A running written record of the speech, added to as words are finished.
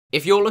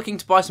If you're looking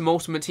to buy some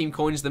Ultimate Team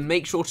coins, then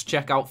make sure to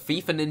check out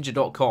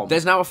FIFAninja.com.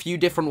 There's now a few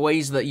different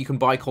ways that you can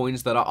buy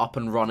coins that are up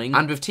and running,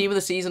 and with Team of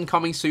the Season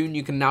coming soon,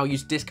 you can now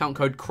use discount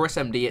code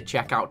ChrisMD at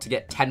checkout to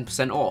get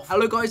 10% off.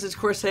 Hello guys, it's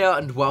Chris here,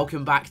 and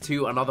welcome back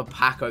to another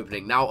pack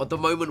opening. Now, at the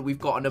moment, we've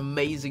got an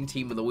amazing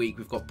Team of the Week.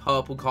 We've got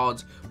purple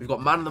cards, we've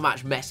got Man of the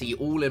Match Messi,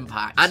 all in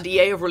packs, and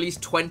EA have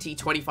released 20,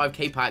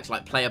 25k packs,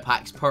 like player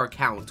packs per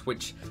account,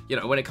 which, you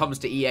know, when it comes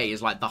to EA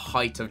is like the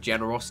height of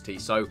generosity,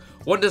 so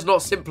one does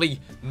not simply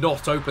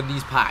not open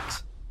these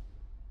packs.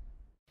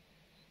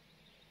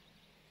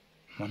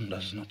 One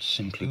does not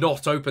simply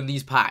not open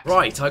these packs.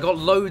 Right, I got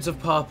loads of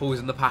purples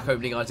in the pack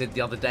opening I did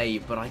the other day,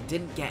 but I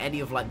didn't get any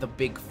of like the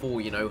big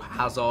four, you know,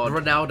 Hazard,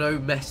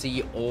 Ronaldo,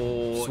 Messi,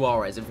 or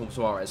Suarez, Inform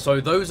Suarez.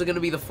 So those are going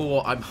to be the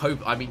four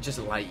I mean, just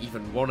like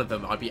even one of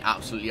them I'd be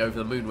absolutely over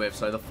the moon with.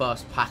 So the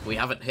first pack, we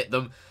haven't hit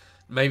them.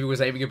 Maybe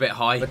was aiming a bit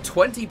high, but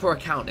 20 per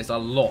account is a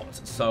lot.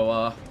 So,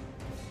 what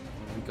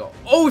have we got?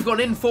 Oh, we've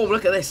got an Inform.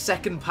 Look at this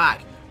second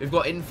pack. We've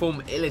got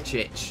Inform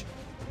Ilicic.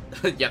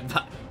 Yeah,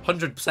 that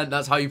 100%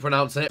 that's how you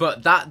pronounce it.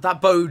 But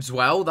that bodes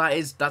well.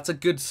 That's a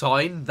good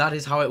sign. That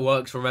is how it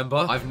works,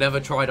 remember? I've never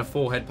tried a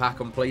four-head pack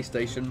on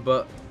PlayStation,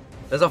 but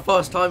there's a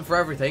first time for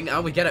everything,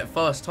 and we get it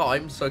first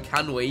time, so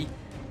can we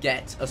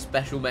get a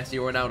special Messi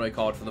or Ronaldo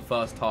card for the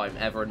first time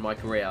ever in my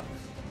career?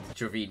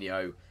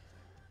 Trevino.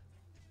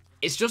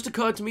 It's just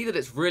occurred to me that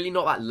it's really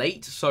not that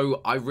late, so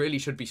I really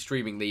should be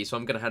streaming these, so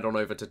I'm going to head on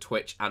over to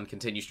Twitch and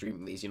continue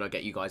streaming these, you know,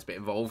 get you guys a bit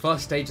involved.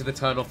 First stage of the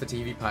turn off the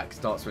TV pack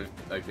starts with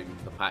opening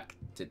the pack.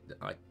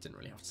 I didn't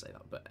really have to say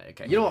that, but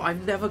okay. You know what,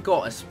 I've never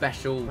got a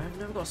special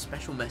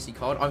Messi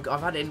card.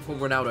 I've had Inform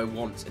Ronaldo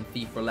once in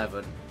FIFA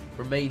 11.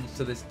 Remains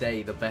to this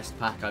day the best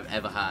pack I've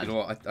ever had. You know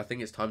what, I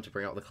think it's time to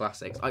bring out the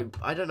classics.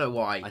 I don't know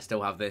why I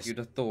still have this. You'd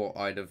have thought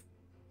I'd have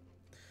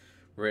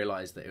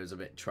realised that it was a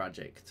bit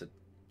tragic to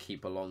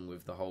keep along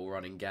with the whole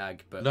running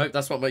gag, but nope,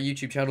 that's what my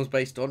YouTube channel's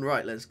based on.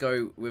 Right, let's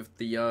go with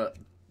the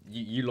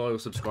you loyal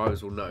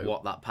subscribers will know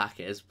what that pack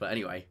is, but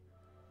anyway.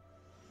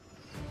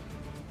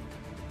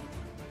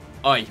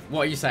 Oi,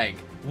 what are you saying?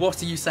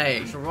 What are you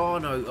saying?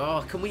 Toronto,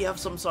 oh, can we have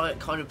some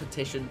kind of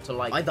petition to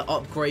like either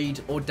upgrade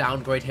or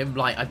downgrade him?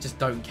 Like, I just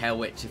don't care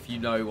which. If you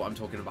know what I'm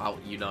talking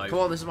about, you know. Come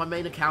on, this is my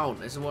main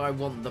account. This is where I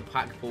want the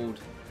pack pulled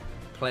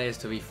players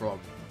to be from.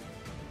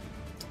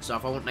 So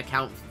if I want an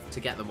account to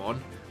get them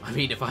on, I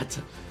mean, if I'm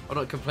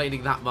not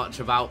complaining that much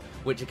about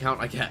which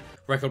account I get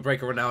Record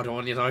Breaker Ronaldo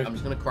on, you know. I'm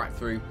just going to crack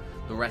through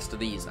the rest of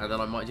these, and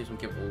then I might do some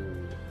give...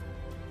 Ooh.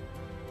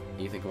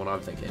 You think what I'm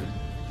thinking?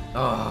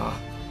 Ah,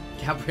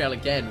 Gabriel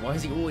again. Why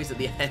is he always at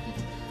the end?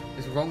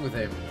 What's wrong with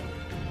him?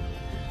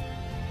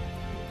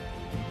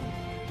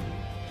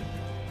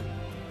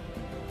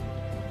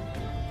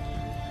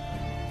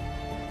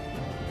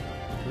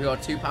 We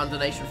got a £2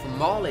 donation from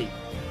Marley,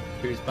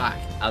 who's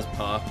back, as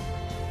per.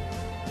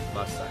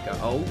 Masaka.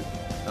 Oh.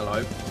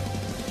 Hello.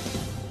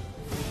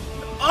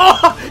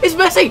 Oh, it's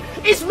Messi!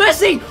 It's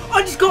Messi!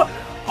 I just got...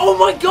 Oh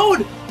my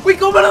god! We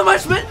got Man of the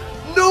Match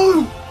Messi!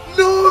 No!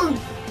 No!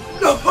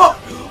 No!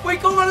 We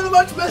got Man of the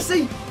Match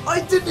Messi!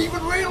 I didn't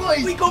even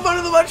realise! We got Man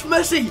of the Match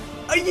Messi!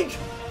 Are you...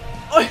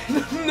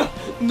 No!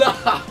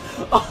 Nah!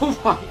 Oh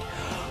my...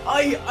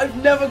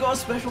 I've never got a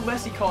special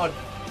Messi card.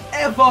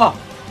 Ever!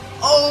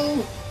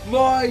 Oh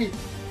my...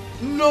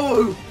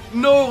 No!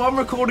 No, I'm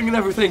recording and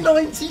everything.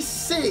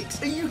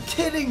 96! Are you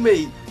kidding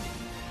me?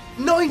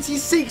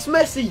 96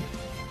 Messi!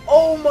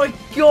 Oh my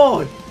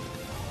god!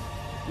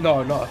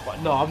 No,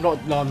 I'm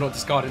not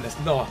discarding this.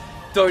 No,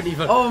 don't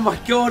even. Oh my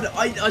god!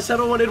 I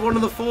said I wanted one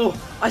of the four.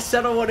 I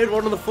said I wanted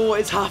one of the four.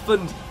 It's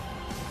happened.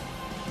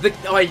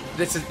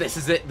 This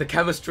is it. The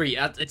chemistry.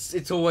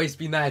 It's always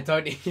been there.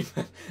 Don't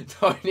even.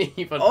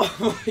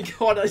 Oh my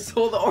god! I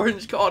saw the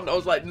orange card and I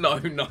was like, no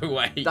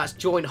way. That's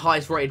joint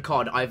highest rated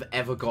card I've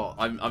ever got.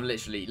 I'm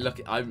literally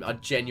I'm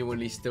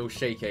genuinely still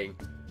shaking.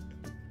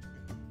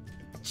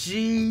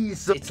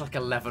 Jesus. It's like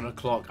 11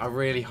 o'clock. I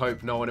really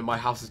hope no one in my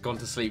house has gone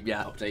to sleep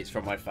yet. Updates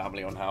from my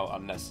family on how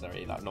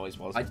unnecessary that noise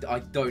was. I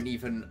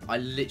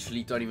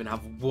literally don't even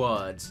have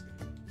words.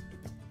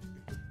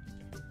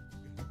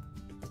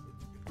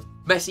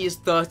 Messi is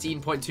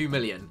 13.2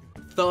 million.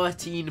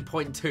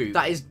 13.2.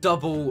 That is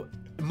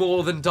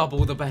more than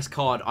double the best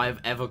card I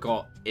have ever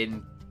got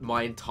in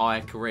my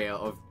entire career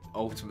of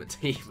Ultimate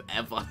Team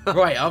ever.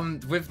 Right,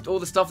 with all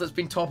the stuff that's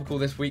been topical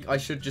this week, I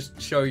should just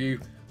show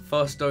you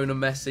first owner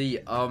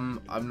Messi.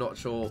 I'm not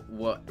sure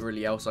what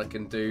really else I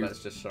can do.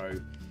 Let's just show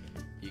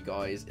you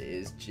guys it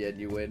is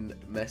genuine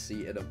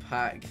Messi in a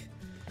pack.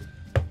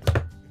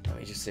 Let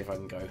me just see if I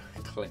can go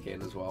click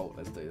in as well.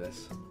 Let's do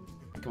this.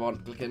 Come on,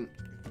 click in.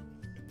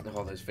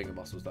 Oh, those finger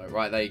muscles though.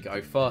 Right, there you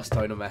go. First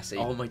owner Messi.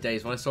 Oh my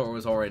days, when I saw it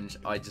was orange,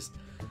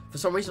 for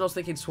some reason I was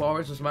thinking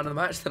Suarez was man of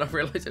the match, then I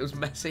realised it was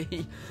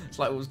Messi. It's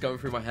like what was going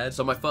through my head.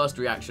 So my first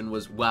reaction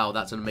was, wow,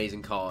 that's an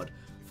amazing card.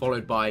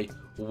 Followed by,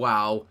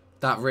 wow,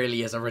 that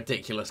really is a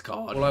ridiculous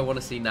card. All I want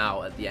to see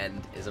now at the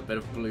end is a bit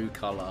of blue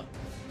colour.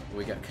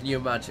 We go. Can you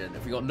imagine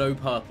if we got no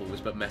purples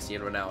but Messi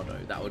and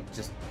Ronaldo? That would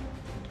just...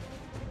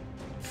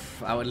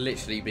 That would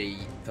literally be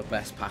the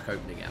best pack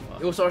opening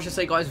ever. Also, I should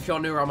say, guys, if you're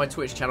new around my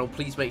Twitch channel,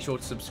 please make sure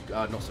to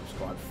not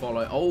subscribe,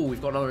 follow. Oh,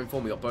 we've got another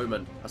inform. We got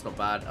Bowman. That's not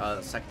bad.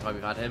 The second time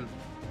we've had him.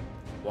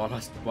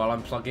 While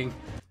I'm plugging,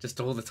 just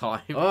all the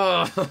time.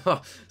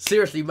 Oh,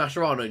 seriously,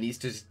 Mascherano needs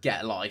to just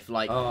get life.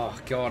 Like, oh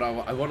god,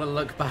 I want to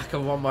look back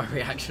on my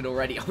reaction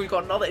already. We've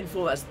got another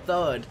inform. That's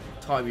third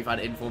time we've had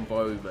inform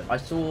Bowman. I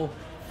saw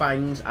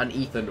Fangs and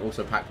Ethan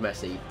also packed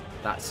Messi.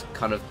 That's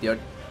kind of the.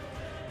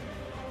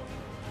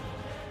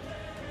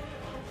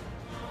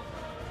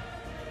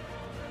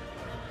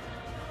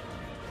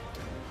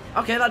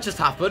 Okay, that just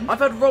happened. I've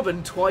had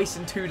Robin twice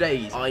in 2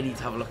 days. I need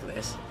to have a look at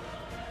this.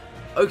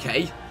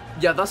 Okay.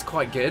 Yeah, that's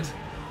quite good.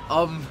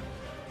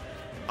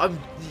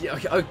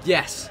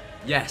 Yes,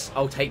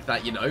 I'll take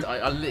that. You know,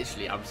 I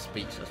literally, I'm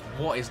speechless.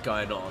 What is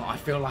going on? I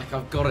feel like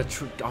I've got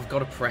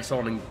to press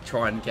on and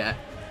try and get.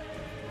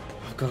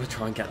 I've got to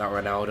try and get that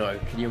Ronaldo.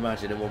 Can you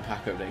imagine in one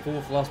pack opening?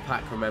 Fourth last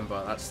pack.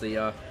 Remember, that's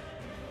the.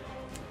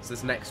 It's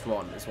this next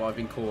one. That's what I've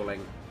been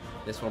calling.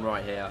 This one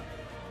right here.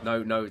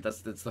 No,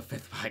 that's the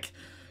fifth pack.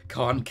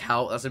 Can't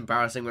count. That's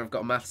embarrassing when I've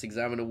got a maths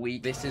exam in a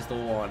week. This is the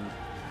one.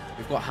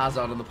 We've got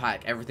Hazard on the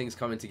pack. Everything's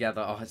coming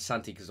together. Oh, it's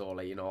Santi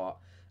Cazorla. You know what?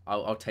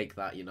 I'll take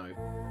that, you know.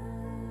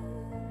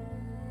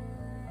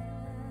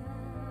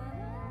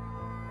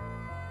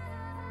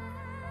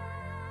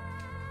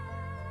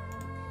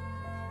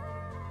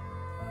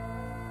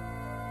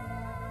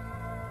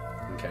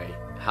 Okay.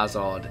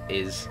 Hazard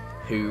is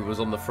who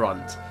was on the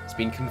front. It's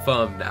been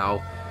confirmed now.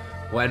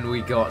 When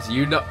we got...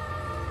 You know...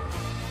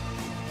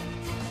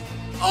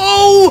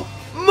 Oh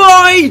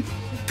my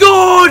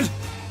god!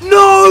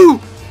 No!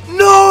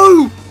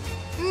 No!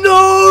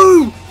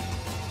 No!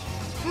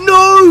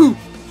 No!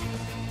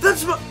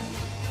 That's my...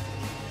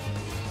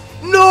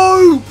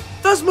 No!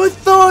 That's my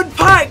third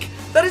pack!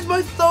 That is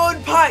my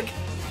third pack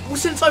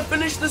since I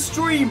finished the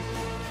stream.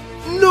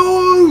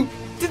 No!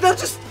 Did that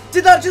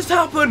just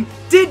happen?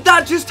 Did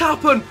that just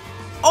happen?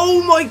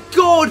 Oh my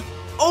god!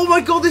 Oh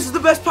my god, this is the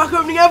best pack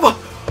opening ever!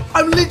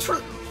 I'm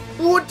literally...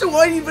 What do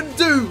I even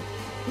do?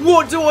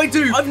 What do I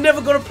do? I've never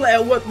got a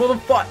player worth more than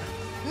 5.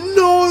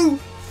 No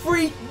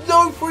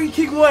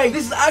freaking way.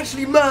 This is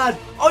actually mad.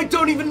 I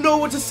don't even know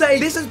what to say.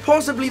 This is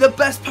possibly the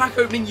best pack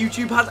opening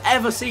YouTube has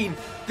ever seen.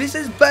 This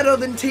is better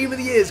than Team of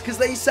the Years because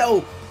they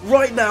sell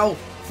right now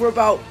for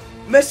about...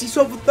 Messi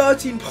sold for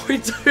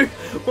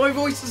 13.2. My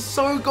voice is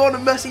so gone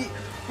and Messi...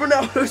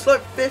 Ronaldo's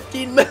like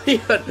 15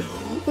 million.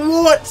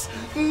 What?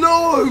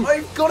 No!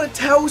 I've got to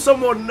tell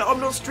someone. I'm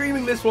not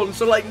streaming this one,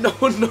 so like no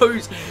one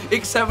knows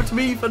except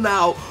me for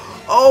now.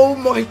 Oh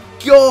my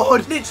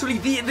god! Literally,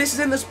 this is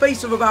in the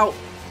space of about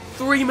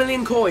 3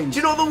 million coins. Do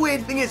you know what the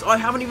weird thing is? I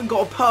haven't even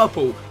got a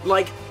purple.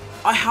 Like,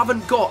 I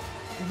haven't got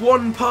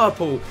one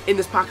purple in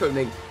this pack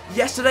opening.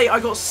 Yesterday, I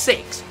got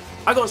 6.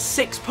 I got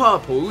 6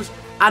 purples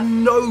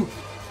and no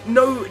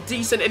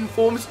decent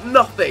informs,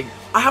 nothing.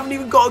 I haven't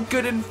even got a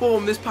good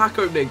inform this pack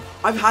opening.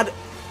 I've had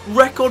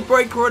record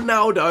breaker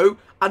Ronaldo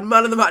and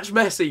man of the match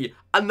Messi,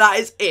 and that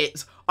is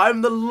it.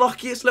 I'm the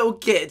luckiest little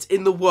git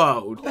in the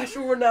world.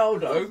 Special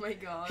Ronaldo. Oh my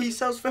god. He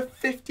sells for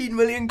 15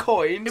 million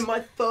coins in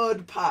my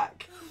third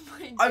pack. Oh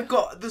my god. I've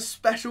got the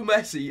special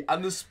Messi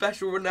and the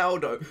special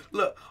Ronaldo.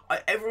 Look,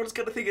 everyone's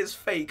going to think it's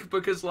fake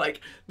because, like,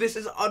 this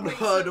is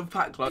unheard of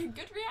pack luck.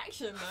 Good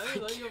reaction,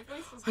 though. Like, your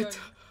voice was going...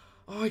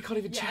 Oh, I can't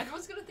even check.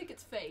 Everyone's gonna think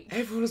it's fake.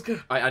 Everyone's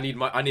gonna... I need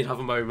to have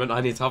a moment.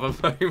 I need to have a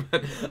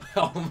moment.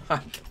 Oh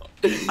my god.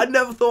 I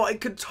never thought I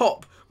could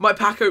top my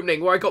pack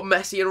opening where I got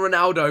Messi and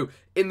Ronaldo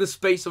in the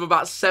space of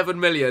about 7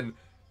 million.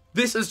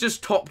 This has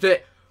just topped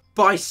it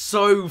by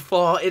so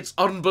far. It's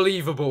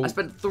unbelievable. I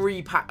spent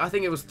 3 pack... I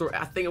think it was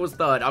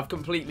third.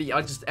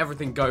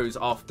 Everything goes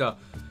after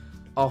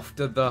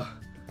the...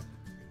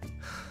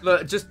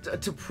 Look, just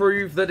to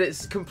prove that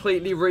it's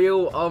completely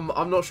real,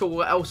 I'm not sure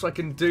what else I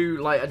can do.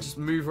 Like, I just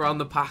move around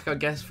the pack, I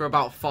guess, for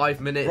about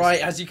 5 minutes. Right,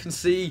 as you can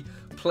see,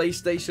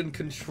 PlayStation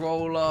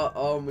controller.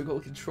 We've got a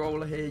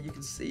controller here. You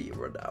can see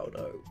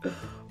Ronaldo.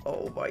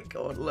 Oh my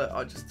god, look,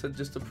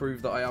 just to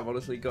prove that I am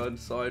honestly going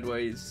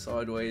sideways.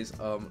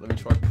 Let me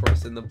try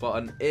pressing the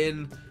button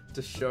in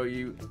to show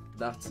you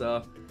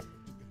that,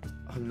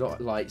 I'm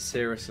not, like,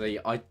 seriously,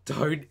 I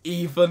don't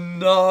even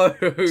know.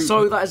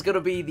 So that is going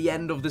to be the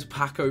end of this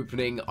pack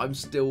opening. I'm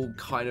still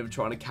kind of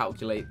trying to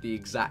calculate the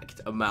exact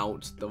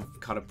amount of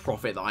kind of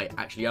profit that I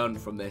actually earned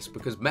from this,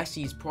 because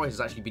Messi's price has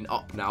actually been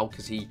up now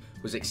because he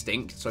was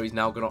extinct, so he's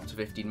now gone up to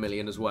 15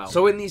 million as well.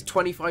 So in these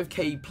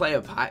 25k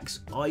player packs,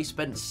 I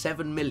spent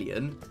 7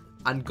 million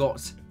and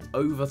got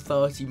over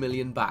 30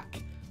 million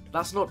back.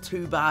 That's not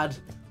too bad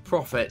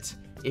profit,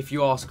 if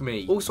you ask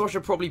me. Also, I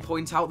should probably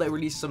point out they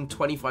released some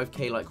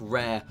 25k like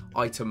rare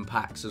item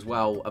packs as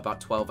well about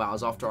 12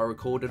 hours after I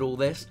recorded all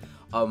this.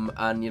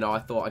 And, you know, I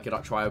thought I could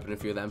try opening a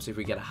few of them, see if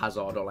we get a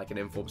Hazard or, like, an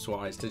informed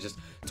Suarez to just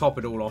top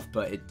it all off,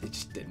 but it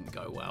just didn't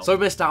go well. So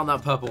missed out on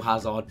that purple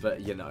Hazard,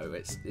 but, you know,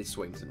 it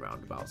swings and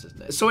roundabouts,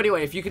 isn't it? So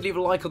anyway, if you could leave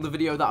a like on the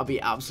video, that would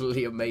be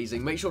absolutely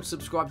amazing. Make sure to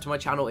subscribe to my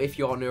channel if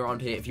you are new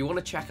around here. If you want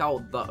to check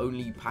out the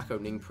only pack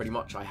opening pretty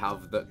much I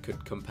have that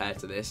could compare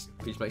to this,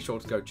 please make sure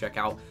to go check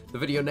out the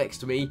video next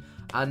to me.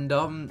 And,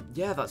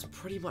 yeah, that's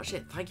pretty much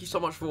it. Thank you so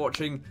much for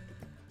watching.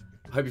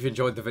 I hope you've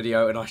enjoyed the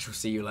video, and I shall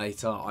see you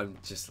later. I'm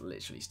just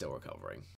literally still recovering.